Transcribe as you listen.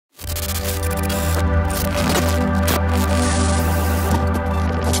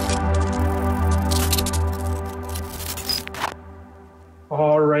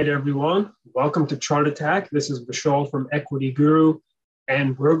right, everyone. Welcome to Chart Attack. This is Vishal from EQUITY.GURU,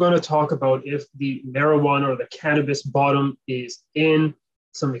 and we're going to talk about if the marijuana or the cannabis bottom is in.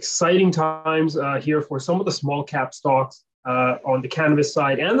 Some exciting times here for some of the small cap stocks on the cannabis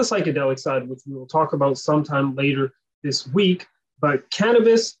side and the psychedelic side, which we will talk about sometime later this week. But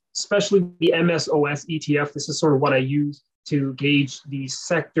cannabis, especially the MSOS ETF, this is sort of what I use to gauge the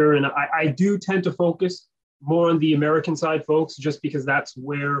sector. And I do tend to focus more on the American side, folks, just because that's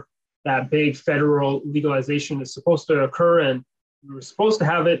where that big federal legalization is supposed to occur. And we were supposed to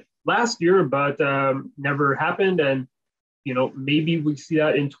have it last year, but never happened. And, you know, maybe we see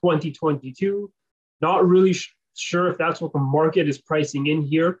that in 2022. Not really sure if that's what the market is pricing in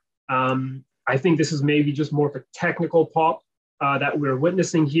here. I think this is maybe just more of a technical pop that we're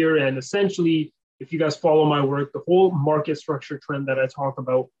witnessing here. And essentially, if you guys follow my work, the whole market structure trend that I talk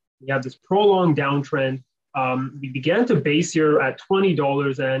about, we have this prolonged downtrend. We began to base here at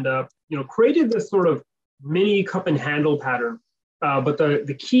 $20 and, created this sort of mini cup and handle pattern. But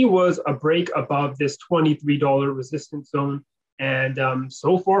the key was a break above this $23 resistance zone. And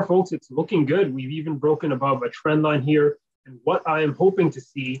so far, folks, it's looking good. We've even broken above a trend line here. And what I am hoping to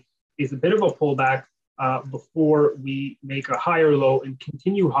see is a bit of a pullback before we make a higher low and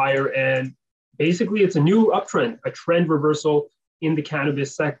continue higher. And basically, it's a new uptrend, a trend reversal in the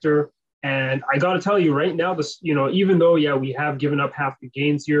cannabis sector. And I got to tell you right now, this, even though, we have given up half the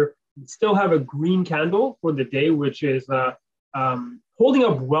gains here, we still have a green candle for the day, which is holding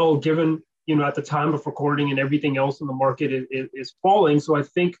up well, given, at the time of recording and everything else in the market is falling. So I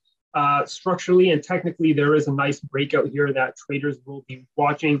think structurally and technically, there is a nice breakout here that traders will be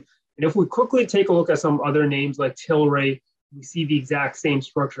watching. And if we quickly take a look at some other names like Tilray, we see the exact same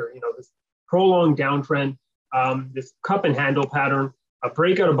structure, this prolonged downtrend, this cup and handle pattern, a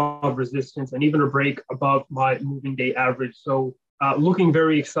breakout above resistance, and even a break above my moving day average. So looking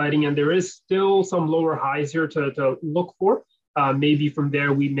very exciting. And there is still some lower highs here to look for. Maybe from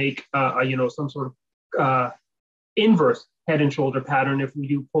there we make, some sort of inverse head and shoulder pattern if we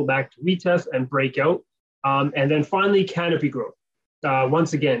do pull back to retest and break out. And then finally, canopy growth.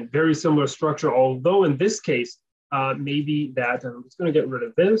 Once again, very similar structure, although in this case, maybe that, I'm just going to get rid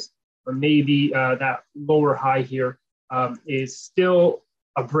of this, or maybe that lower high here is still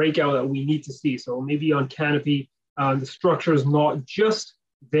a breakout that we need to see. So maybe on canopy, the structure is not just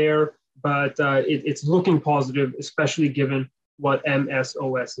there, but it's looking positive, especially given what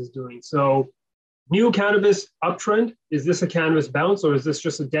MSOS is doing. So new cannabis uptrend, is this a cannabis bounce or is this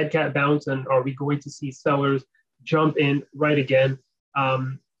just a dead cat bounce? And are we going to see sellers jump in right again?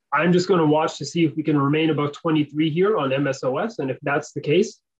 I'm just going to watch to see if we can remain above 23 here on MSOS. And if that's the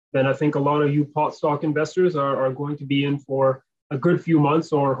case, then I think a lot of you pot stock investors are going to be in for a good few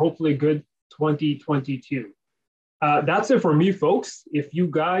months or hopefully a good 2022. That's it for me, folks. If you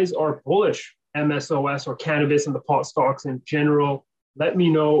guys are bullish MSOS or cannabis and the pot stocks in general, let me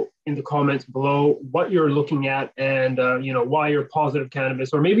know in the comments below what you're looking at and why you're positive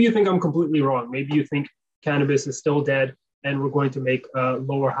cannabis. Or maybe you think I'm completely wrong. Maybe you think cannabis is still dead and we're going to make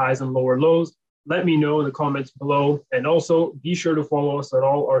lower highs and lower lows. Let me know in the comments below. And also be sure to follow us at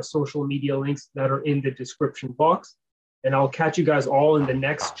all our social media links that are in the description box. And I'll catch you guys all in the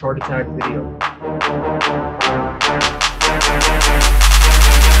next Chart Attack video.